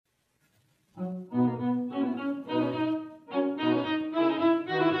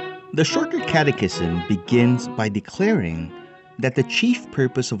The Shorter Catechism begins by declaring that the chief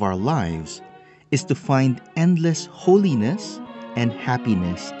purpose of our lives is to find endless holiness and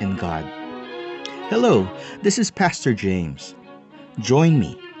happiness in God. Hello, this is Pastor James. Join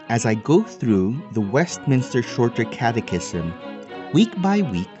me as I go through the Westminster Shorter Catechism week by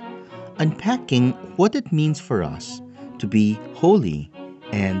week, unpacking what it means for us to be holy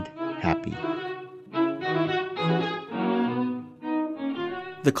and happy.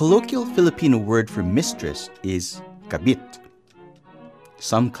 The colloquial Filipino word for mistress is kabit.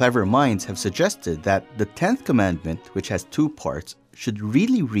 Some clever minds have suggested that the 10th commandment, which has 2 parts, should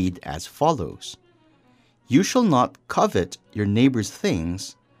really read as follows: You shall not covet your neighbor's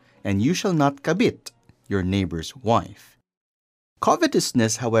things, and you shall not kabit your neighbor's wife.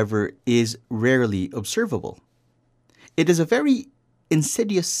 Covetousness, however, is rarely observable. It is a very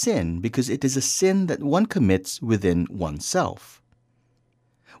insidious sin because it is a sin that one commits within oneself.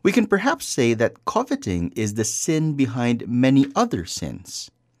 We can perhaps say that coveting is the sin behind many other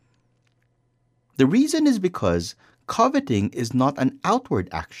sins. The reason is because coveting is not an outward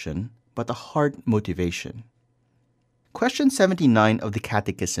action, but a heart motivation. Question 79 of the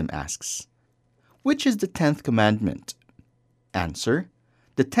Catechism asks, which is the 10th commandment? Answer,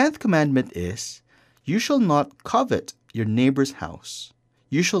 the 10th commandment is, you shall not covet your neighbor's house.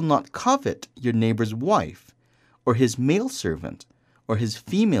 You shall not covet your neighbor's wife, or his male servant, or his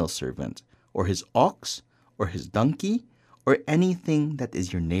female servant, or his ox, or his donkey, or anything that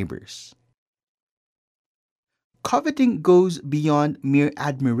is your neighbor's. Coveting goes beyond mere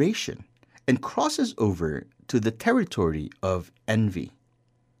admiration and crosses over to the territory of envy.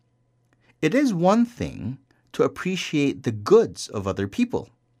 It is one thing to appreciate the goods of other people.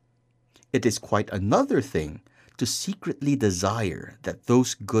 It is quite another thing to secretly desire that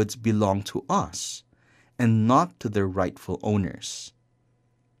those goods belong to us and not to their rightful owners.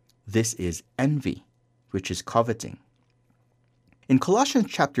 This is envy, which is coveting. In Colossians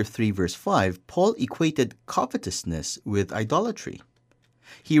chapter 3, verse 5, Paul equated covetousness with idolatry.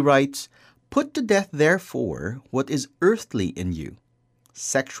 He writes, Put to death, therefore, what is earthly in you: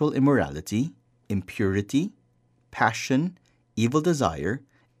 sexual immorality, impurity, passion, evil desire,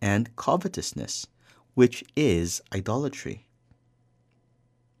 and covetousness, which is idolatry.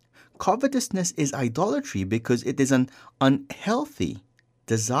 Covetousness is idolatry because it is an unhealthy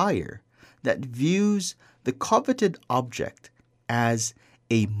desire that views the coveted object as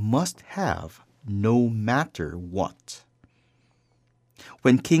a must-have no matter what.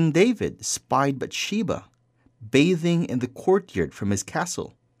 When King David spied Bathsheba bathing in the courtyard from his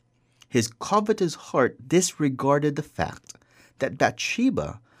castle, his covetous heart disregarded the fact that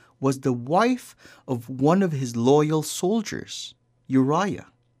Bathsheba was the wife of one of his loyal soldiers, Uriah.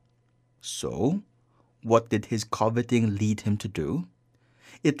 So, what did his coveting lead him to do?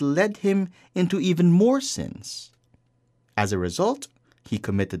 It led him into even more sins. As a result, he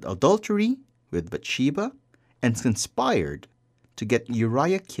committed adultery with Bathsheba and conspired to get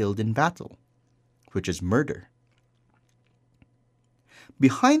Uriah killed in battle, which is murder.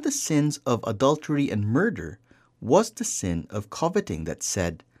 Behind the sins of adultery and murder was the sin of coveting that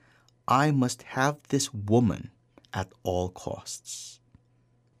said, I must have this woman at all costs.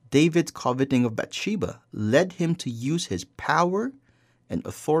 David's coveting of Bathsheba led him to use his power and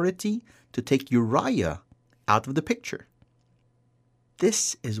authority to take Uriah out of the picture.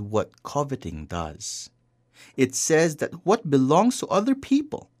 This is what coveting does. It says that what belongs to other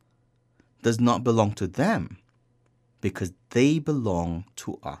people does not belong to them because they belong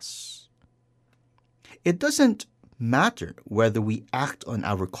to us. It doesn't matter whether we act on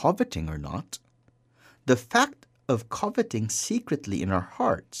our coveting or not. The fact of coveting secretly in our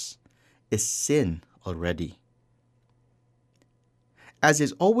hearts is sin already. As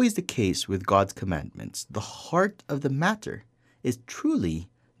is always the case with God's commandments, the heart of the matter is truly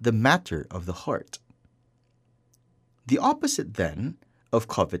the matter of the heart. The opposite, then, of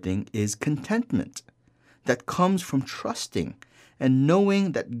coveting is contentment that comes from trusting and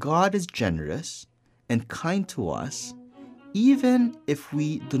knowing that God is generous and kind to us, even if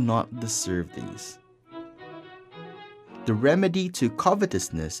we do not deserve these. The remedy to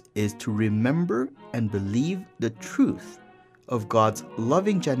covetousness is to remember and believe the truth of God's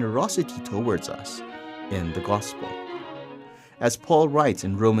loving generosity towards us in the gospel. As Paul writes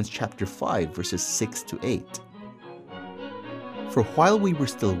in Romans chapter 5, verses 6 to 8, For while we were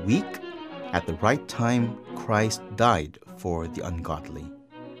still weak, at the right time Christ died for the ungodly.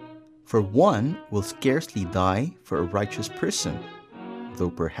 For one will scarcely die for a righteous person, though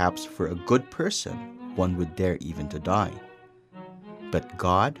perhaps for a good person one would dare even to die. But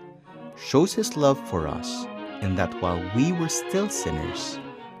God, shows His love for us, and that while we were still sinners,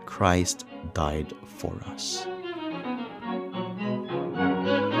 Christ died for us.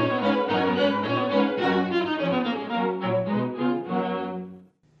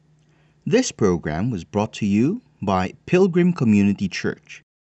 This program was brought to you by Pilgrim Community Church,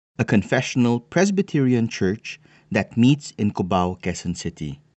 a confessional Presbyterian church that meets in Cubao, Quezon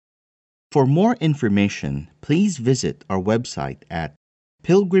City. For more information, please visit our website at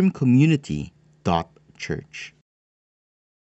pilgrimcommunity.church.